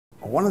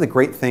One of the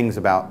great things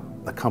about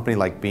a company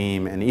like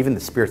Beam and even the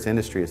spirits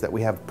industry is that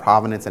we have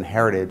provenance and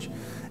heritage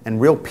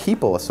and real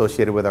people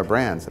associated with our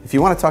brands. If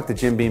you want to talk to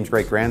Jim Beam's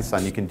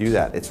great-grandson, you can do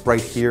that. It's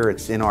right here,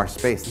 it's in our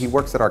space. He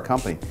works at our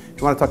company. If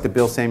you want to talk to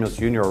Bill Samuels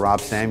Jr. or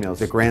Rob Samuels,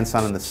 the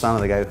grandson and the son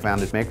of the guy who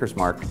founded Maker's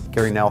Mark,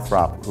 Gary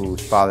Nelthrop,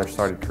 whose father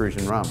started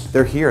Cruisin' Rum.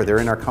 They're here, they're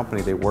in our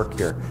company, they work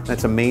here. And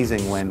it's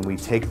amazing when we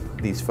take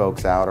these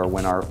folks out or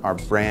when our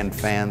brand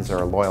fans or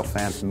our loyal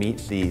fans meet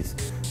these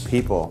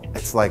people,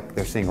 it's like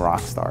they're seeing rock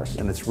stars,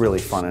 and it's really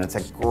fun, and it's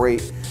a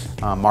great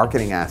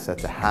marketing asset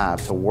to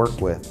have, to work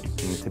with,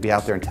 and to be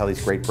out there and tell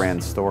these great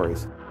brand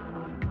stories.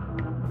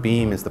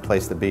 Beam is the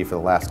place to be for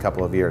the last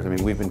couple of years. I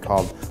mean, we've been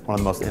called one of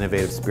the most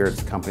innovative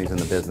spirits companies in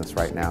the business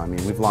right now. I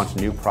mean, we've launched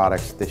new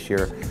products this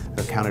year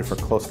that accounted for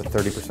close to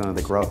 30% of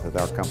the growth that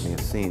our company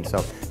has seen.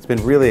 So it's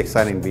been really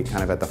exciting to be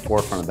kind of at the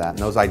forefront of that. And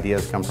those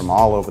ideas come from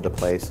all over the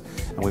place.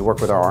 And we work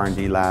with our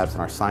R&D labs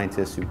and our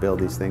scientists who build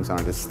these things, and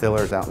our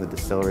distillers out in the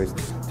distilleries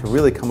to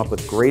really come up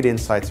with great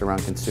insights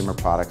around consumer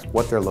products,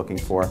 what they're looking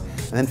for,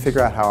 and then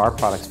figure out how our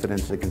products fit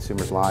into the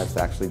consumer's lives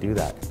to actually do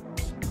that.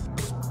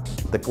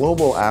 The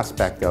global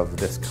aspect of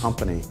this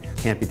company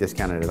can't be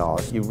discounted at all.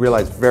 You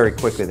realize very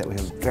quickly that we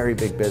have very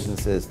big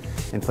businesses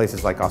in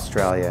places like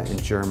Australia,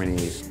 and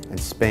Germany, and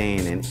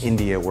Spain, and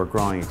India. We're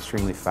growing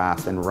extremely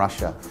fast, and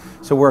Russia.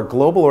 So we're a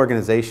global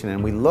organization,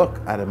 and we look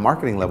at a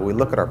marketing level, we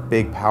look at our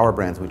big power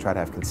brands. We try to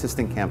have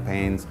consistent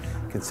campaigns,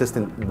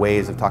 consistent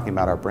ways of talking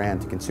about our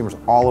brand to consumers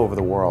all over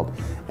the world.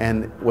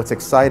 And what's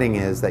exciting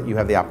is that you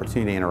have the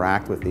opportunity to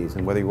interact with these,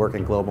 and whether you work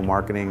in global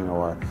marketing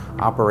or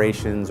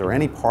operations or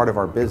any part of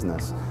our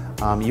business,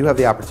 you have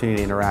the opportunity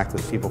to interact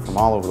with people from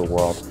all over the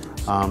world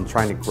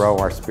trying to grow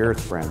our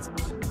spirits brands.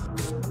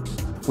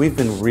 We've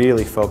been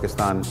really focused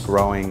on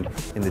growing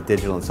in the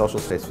digital and social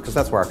space because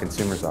that's where our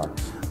consumers are.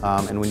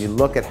 And when you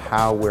look at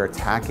how we're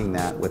attacking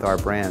that with our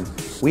brands,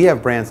 we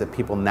have brands that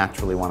people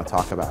naturally want to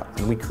talk about,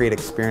 and we create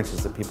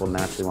experiences that people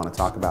naturally want to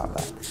talk about.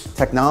 That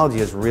technology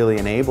has really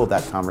enabled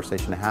that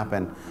conversation to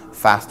happen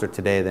faster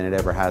today than it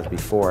ever has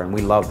before, and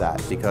we love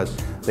that because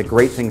the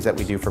great things that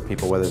we do for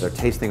people, whether they're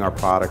tasting our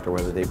product or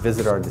whether they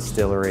visit our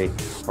distillery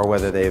or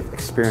whether they've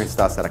experienced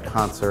us at a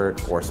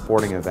concert or a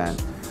sporting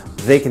event,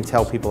 they can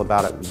tell people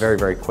about it very,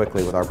 very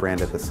quickly with our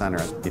brand at the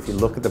center. If you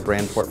look at the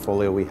brand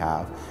portfolio we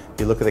have, if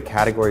you look at the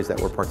categories that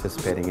we're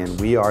participating in,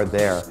 we are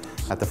there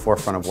at the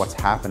forefront of what's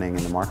happening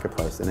in the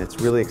marketplace. And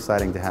it's really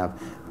exciting to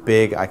have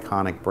big,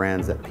 iconic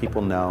brands that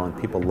people know and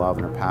people love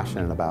and are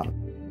passionate about.